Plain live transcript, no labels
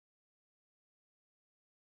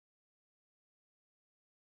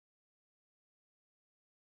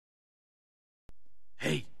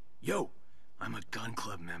Hey, yo, I'm a gun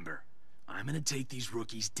club member. I'm gonna take these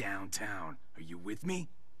rookies downtown. Are you with me?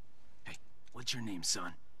 Hey, what's your name,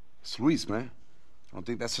 son? It's Luis, man. I don't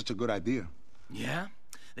think that's such a good idea. Yeah?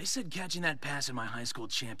 They said catching that pass in my high school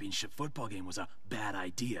championship football game was a bad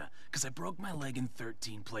idea, because I broke my leg in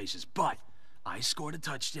 13 places, but I scored a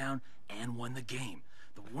touchdown and won the game.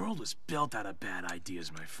 The world was built out of bad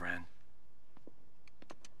ideas, my friend.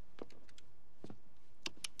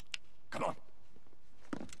 Come on.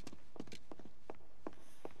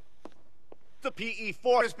 The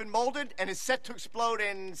PE-4 has been molded and is set to explode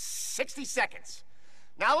in 60 seconds.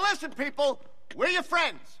 Now listen, people, we're your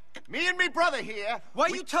friends. Me and me brother here. Why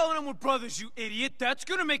are you telling them we're brothers, you idiot? That's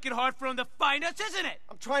gonna make it hard for them to find us, isn't it?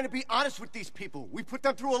 I'm trying to be honest with these people. We put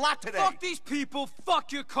them through a lot today. Fuck these people,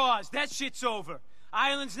 fuck your cause. That shit's over.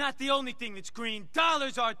 Ireland's not the only thing that's green.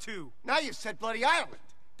 Dollars are too. Now you've said bloody Ireland.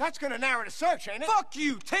 That's gonna narrow the search, ain't it? Fuck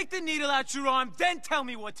you! Take the needle out your arm, then tell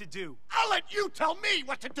me what to do. I'll let you tell me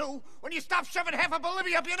what to do when you stop shoving half of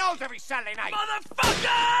Bolivia up your nose every Saturday night. Motherfucker!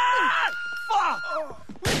 Fuck!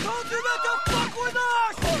 We told you not to fuck with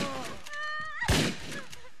us!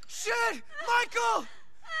 Shit! Michael!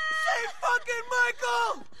 Say fucking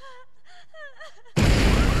Michael!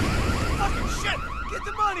 Fucking shit! Get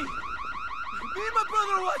the money! Me and my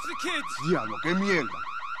brother will watch the kids! Diablo, qué mierda.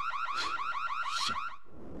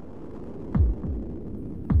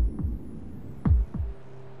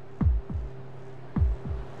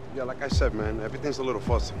 Yeah, like I said, man, everything's a little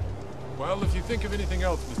fussy. Well, if you think of anything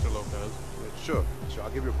else, Mr. Lopez... Yeah, sure,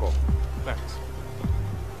 I'll give you a call. Thanks.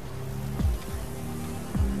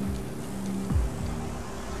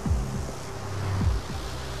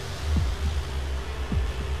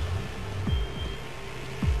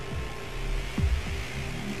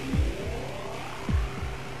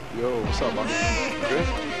 Yo, what's up, man? Good?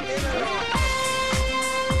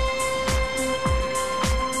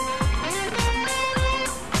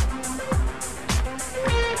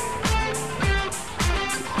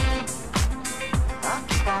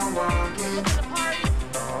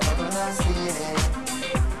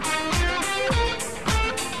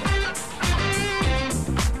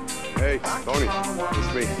 Hey, Tony,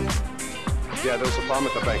 it's me. Yeah, there was a problem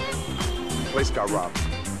at the bank. The place got robbed.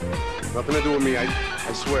 Nothing to do with me, I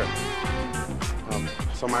swear.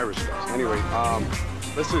 Some Irish guys. Anyway,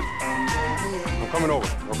 listen, I'm coming over,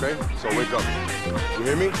 okay? So wake up. You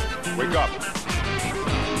hear me? Wake up.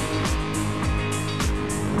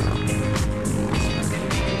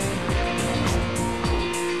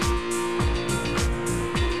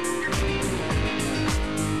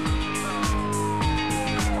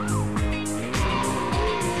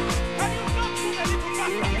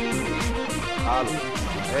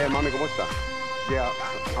 Hey, mami, ¿cómo está? Yeah,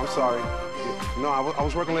 I'm sorry. Yeah, no, I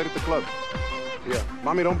was working late at the club. Yeah,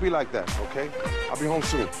 mommy, don't be like that, okay? I'll be home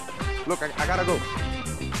soon. Look, I gotta go.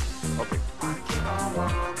 Okay.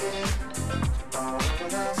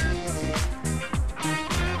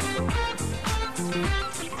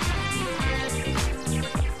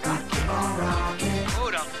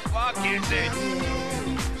 Who the fuck is it?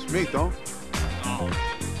 It's me, Don. Oh,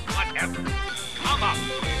 whatever. Come up.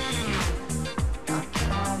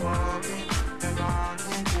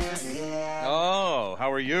 Oh,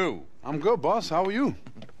 how are you? I'm good, boss. How are you?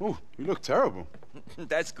 Ooh, you look terrible.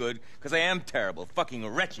 That's good, because I am terrible, fucking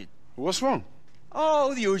wretched. What's wrong?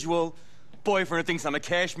 Oh, the usual. Boyfriend thinks I'm a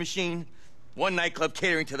cash machine. One nightclub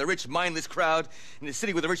catering to the rich, mindless crowd. In the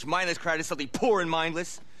city where the rich, mindless crowd is suddenly poor and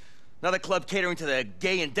mindless. Another club catering to the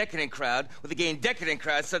gay and decadent crowd, where the gay and decadent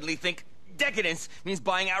crowd suddenly think decadence means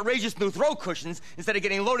buying outrageous new throw cushions instead of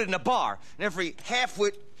getting loaded in a bar. And every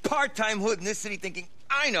half-wit, part-time hood in this city thinking,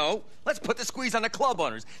 I know, let's put the squeeze on the club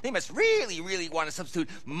owners. They must really, really want to substitute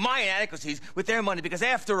my inadequacies with their money because,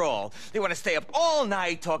 after all, they want to stay up all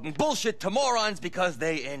night talking bullshit to morons because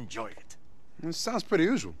they enjoy it. It sounds pretty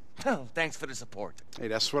usual. Oh, thanks for the support. Hey,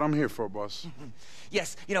 that's what I'm here for, boss.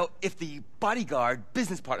 Yes, you know, if the bodyguard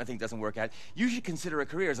business partner thing doesn't work out, you should consider a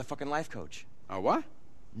career as a fucking life coach. What?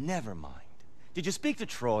 Never mind. Did you speak to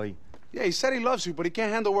Troy? Yeah, he said he loves you, but he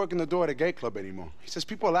can't handle working the door at a gay club anymore. He says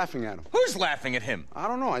people are laughing at him. Who's laughing at him? I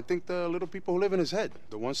don't know. I think the little people who live in his head.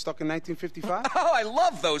 The ones stuck in 1955. Oh, I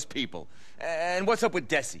love those people. And what's up with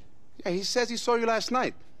Desi? Yeah, he says he saw you last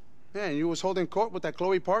night. Yeah, and you was holding court with that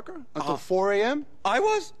Chloe Parker until 4 a.m.? I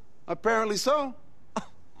was? Apparently so. Oh,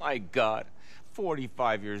 my God.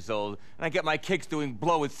 45 years old, and I get my kicks doing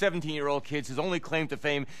blow with 17-year-old kids whose only claim to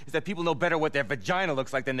fame is that people know better what their vagina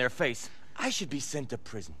looks like than their face. I should be sent to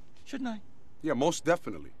prison, shouldn't I? Yeah, most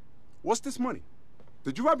definitely. What's this money?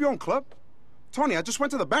 Did you rob your own club? Tony, I just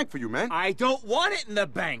went to the bank for you, man. I don't want it in the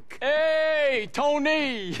bank. Hey,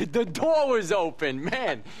 Tony! The door was open.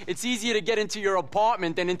 Man, it's easier to get into your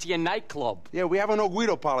apartment than into your nightclub. Yeah, we have a no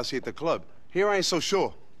guido policy at the club. Here I ain't so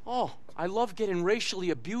sure. Oh, I love getting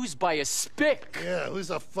racially abused by a spick. Yeah,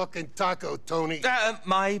 who's a fucking taco, Tony?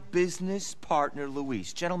 My business partner,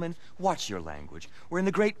 Luis. Gentlemen, watch your language. We're in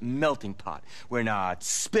the great melting pot. We're not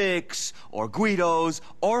spicks or guidos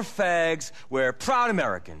or fags. We're proud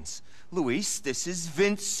Americans. Luis, this is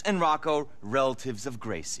Vince and Rocco, relatives of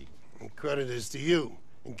Gracie. And credit is to you.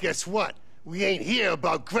 And guess what? We ain't here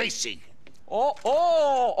about Gracie. Oh!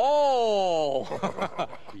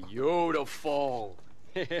 Beautiful.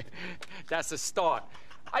 That's a start.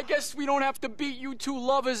 I guess we don't have to beat you two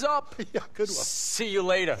lovers up. Yeah, good one. See you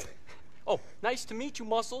later. Oh, nice to meet you,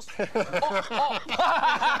 Muscles.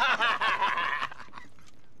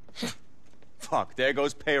 Fuck, there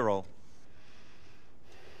goes payroll.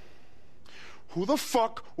 Who the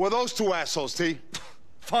fuck were those two assholes, T?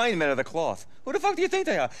 Fine men of the cloth. Who the fuck do you think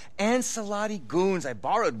they are? Ancelotti goons I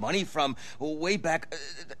borrowed money from way back.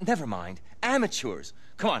 Never mind. Amateurs.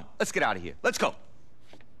 Come on, let's get out of here. Let's go.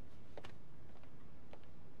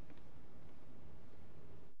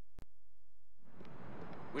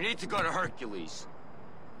 We need to go to Hercules.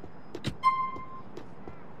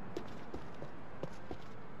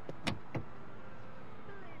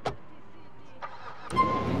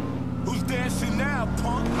 Who's dancing now,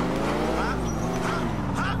 punk?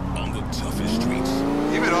 On the toughest streets.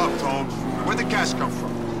 Give it up, Tone. Where'd the cash come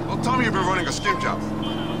from? Don't tell me you've been running a skim job.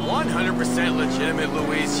 100% legitimate,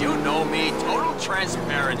 Luis. You know me. Total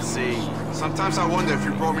transparency. Sometimes I wonder if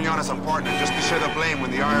you brought me on as a partner just to share the blame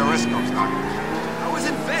when the IRS comes knocking. I was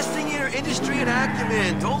investing in your industry and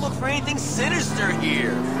acumen. Don't look for anything sinister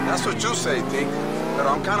here. That's what you say, T. But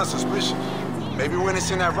I'm kind of suspicious. Maybe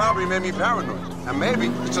witnessing that robbery made me paranoid. And maybe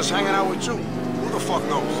it's just hanging out with you. Who the fuck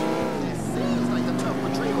knows? It seems like a tough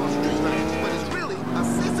portrayal on street finance, but it's really a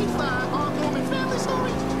sissy-fied, heartwarming family story.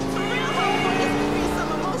 For real, homeboy, it's gonna be some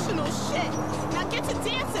emotional shit. Now get to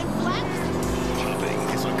dancing, Flex. Hopping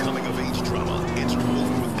is a coming-of-age drama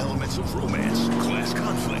interwoven with elements of romance, class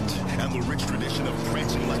conflict, and the rich tradition of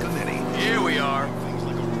prancing like a ninny. Here we are. Things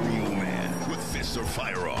like a real man with fists or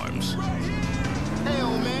firearms. Hey,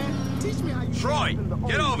 old man, teach me how you... Troy,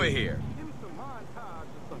 get over here.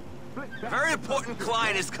 A very important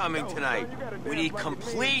client is coming tonight. We need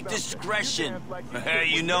complete discretion.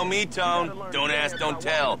 You know me, Tone. Don't ask, don't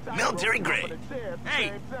tell. Military grade.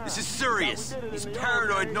 Hey, this is serious. He's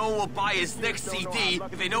paranoid no one will buy his next CD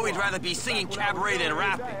if they know he'd rather be singing cabaret than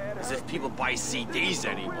rapping. As if people buy CDs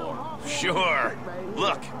anymore. Sure.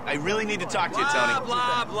 Look, I really need to talk to you, Tony.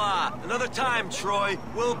 Blah, blah, blah. Another time, Troy.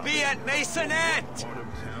 We'll be at Masonette.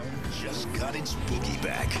 Just got its boogie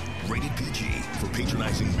back. Rated PG for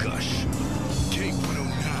patronizing gush.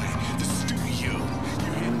 K109, the studio.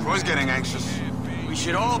 Troy's getting anxious. We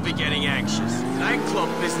should all be getting anxious. Nightclub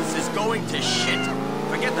business is going to shit.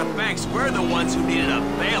 Forget the banks, we're the ones who needed a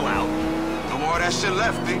bailout. No more of that shit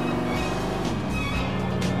left, T.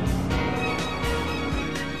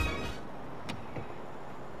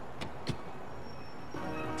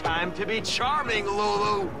 Time to be charming,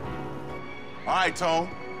 Lulu. All right, Tone.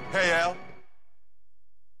 Hey, Al.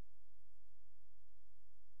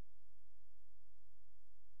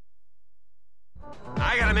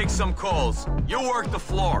 I gotta make some calls. You work the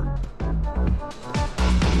floor.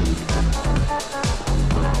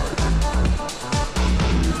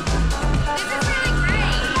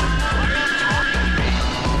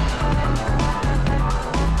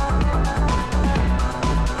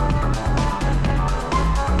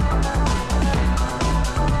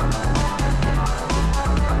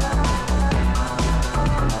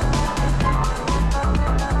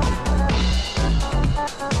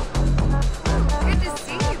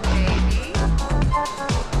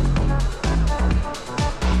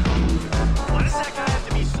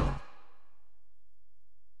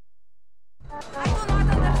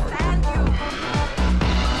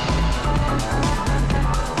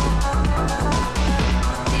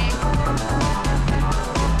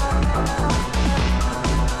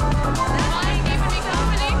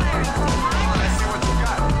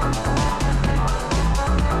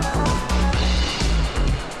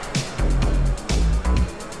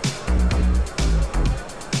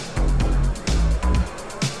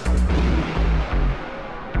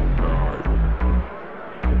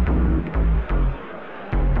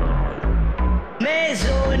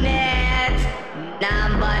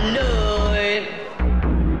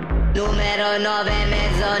 Numero 9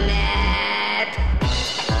 Maisonette.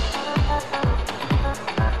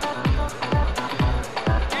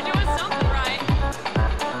 You're doing something right.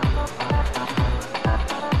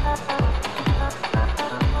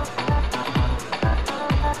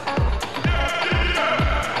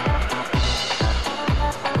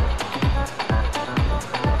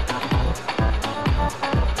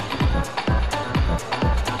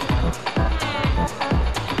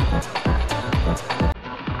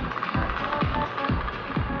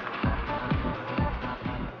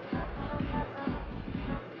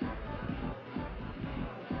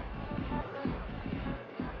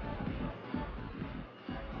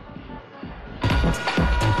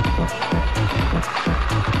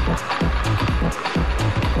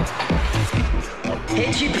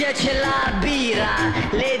 E ci piace la birra,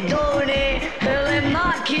 le donne, le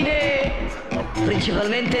macchine.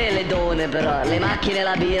 Principalmente le donne però, le macchine e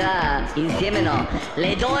la birra insieme no.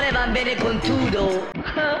 Le donne van bene con tutto.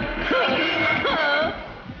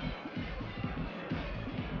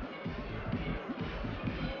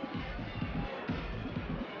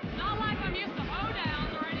 Not like I'm used to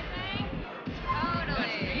hoedowns or anything.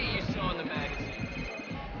 Totally. You saw in the magazine.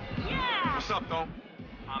 Yeah. What's up, though?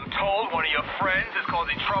 I'm told one of your friends is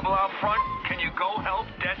causing trouble out front. Can you go help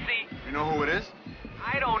Desi? You know who it is?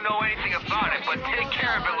 I don't know anything about it, but take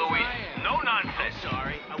care of it, Luis. No nonsense.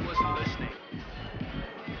 Sorry, I wasn't listening.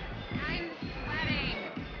 I'm sweating.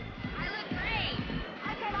 I look great.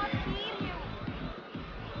 I cannot see you.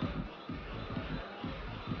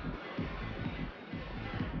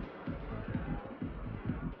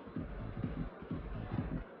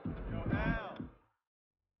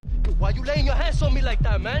 Why you laying your hands on me like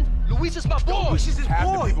that, man? Luis is my boy. Luis is his Half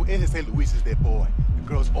boy. the people in here say Luis is their boy. The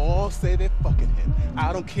girls all say they're fucking him.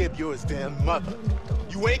 I don't care if you're his damn mother.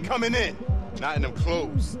 You ain't coming in. Not in them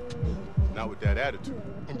clothes. Not with that attitude.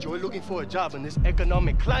 Enjoy looking for a job in this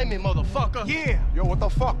economic climate, motherfucker. Yeah. Yo, what the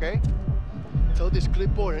fuck, eh? Tell this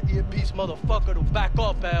clipboard and earpiece motherfucker to back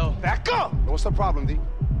up, Al. Back up. Yo, what's the problem, D?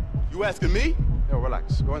 You asking me? Yo,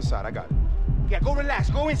 relax. Go inside. I got it. Yeah, go relax.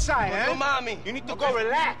 Go inside, Go, eh? mommy. You need to go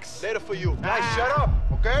relax. Later for you. Guys, shut up,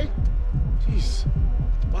 okay? Jeez.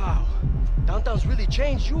 Wow. Downtown's really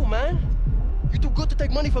changed you, man. You too good to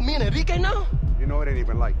take money from me and Enrique now? You know it ain't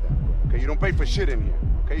even like that, bro. Okay, you don't pay for shit in here.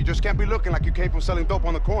 Okay, you just can't be looking like you came from selling dope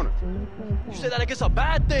on the corner. You say that like it's a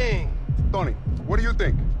bad thing. Tony, what do you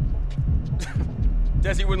think?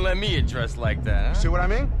 Desi wouldn't let me get dressed like that, huh? See what I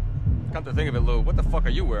mean? Come to think of it, Lou, what the fuck are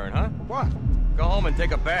you wearing, huh? What? Go home and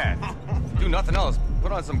take a bath. Do nothing else.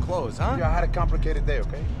 Put on some clothes, huh? Yeah, I had a complicated day,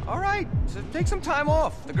 okay? All right, so take some time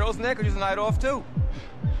off. The girls in there could use a night off, too.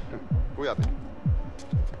 Cuídate.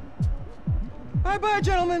 Bye-bye,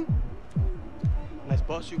 gentlemen. Nice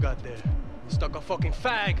boss you got there. Stuck a fucking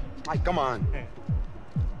fag. Mike, come on.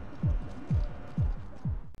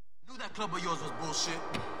 Knew that club of yours was bullshit.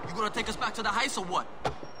 You gonna take us back to the heist or what?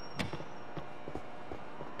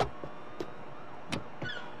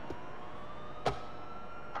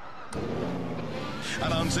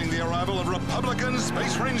 Announcing the arrival of Republican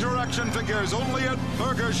Space Ranger action figures only at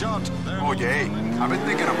Burger Shot. Oh, yeah. I've been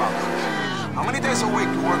thinking about this. How many days a week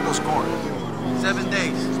you work those corners? 7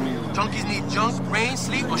 days. Junkies need junk, rain,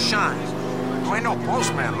 sleep, or shine. You ain't no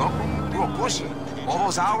postman, loco. You a pusher. All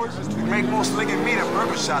those hours, you make more slinging meat at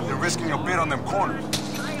Burger Shot than risking your bid on them corners.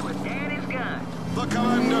 The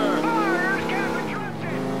Commander.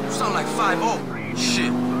 You sound like 5-0.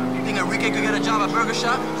 Shit. Think Enrique could get a job at Burger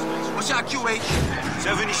Shot? What's your QH?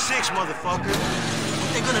 76, motherfucker.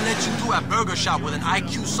 What they gonna let you do at Burger Shop with an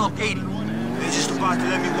IQ sub 80? They're just about to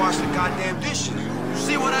let me wash the goddamn dishes. You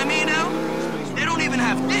see what I mean now? They don't even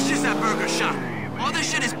have dishes at Burger Shop. All this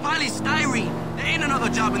shit is polystyrene. There ain't another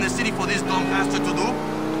job in the city for this dumb bastard to do.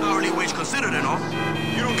 Hourly wage considered and all.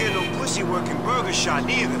 You don't get no pussy working Burger Shot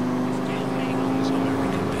neither.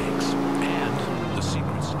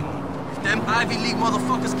 Them Ivy League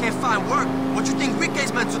motherfuckers can't find work. What you think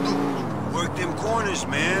Enrique's meant to do? Work them corners,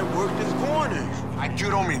 man. Work them corners.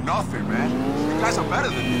 IQ don't mean nothing, man. You guys are better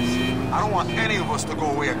than this. I don't want any of us to go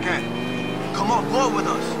away again. Come on board with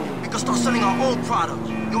us. We can start selling our own product.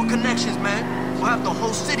 Your connections, man. We'll have the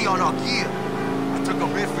whole city on our gear. I took a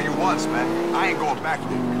bid for you once, man. I ain't going back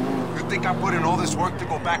there. You think I put in all this work to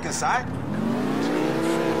go back inside?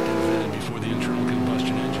 Before the internal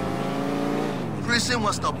combustion engine. Prison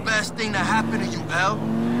was the best thing that happened to you, Al.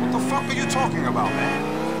 What the fuck are you talking about,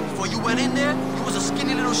 man? Before you went in there, you was a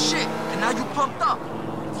skinny little shit, and now you pumped up.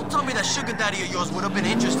 Don't tell me that sugar daddy of yours would have been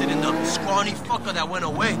interested in the scrawny fucker that went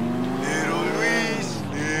away. Little Luis,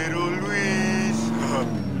 little Luis.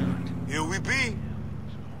 Here we be.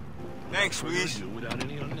 Thanks, Luis. Without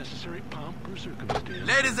any unnecessary pomp or circumstance.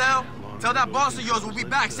 Ladies, Al. Tell that boss of yours we'll be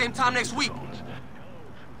back same time next week.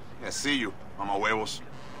 Yeah, see you, mama huevos.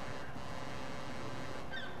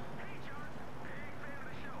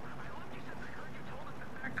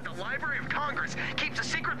 The Library of Congress keeps a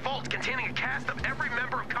secret vault containing a cast of every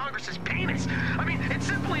member of Congress's penis. I mean, it's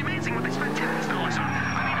simply amazing what they spend tax dollars on.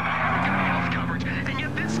 I mean, America health coverage, and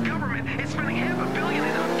yet this government is spending $500 million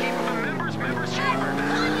in upkeep of a member's chamber.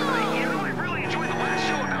 You know, I really enjoyed the last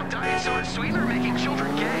show about diet soda sweetener making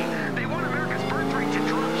children gay. They want America's birth rate to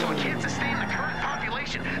drop so it can't sustain the current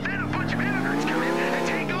population. Then a bunch of immigrants come in and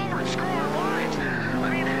take over and screw our lives. I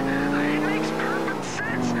mean, it makes perfect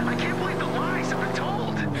sense. I can't believe the lies have been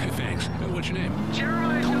told. Hey, thanks. What's your name?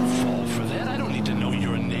 Jeremiah.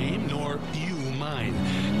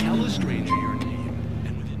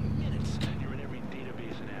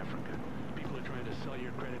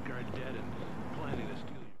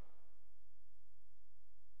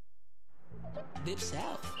 Deep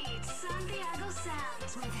South. It's Santiago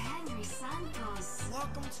Sounds with Henry Santos.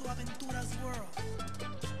 Welcome to Aventura's world.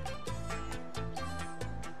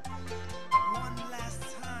 One last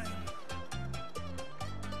time.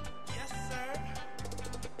 Yes, sir.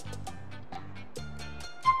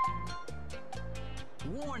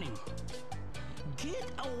 Warning.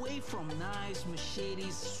 Get away from knives,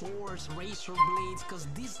 machetes, swords, razor blades, cause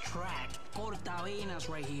this track, cortavenas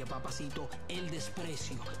right here, papacito, el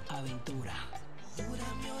desprecio, aventura.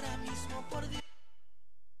 Júrame ahora mismo por Dios.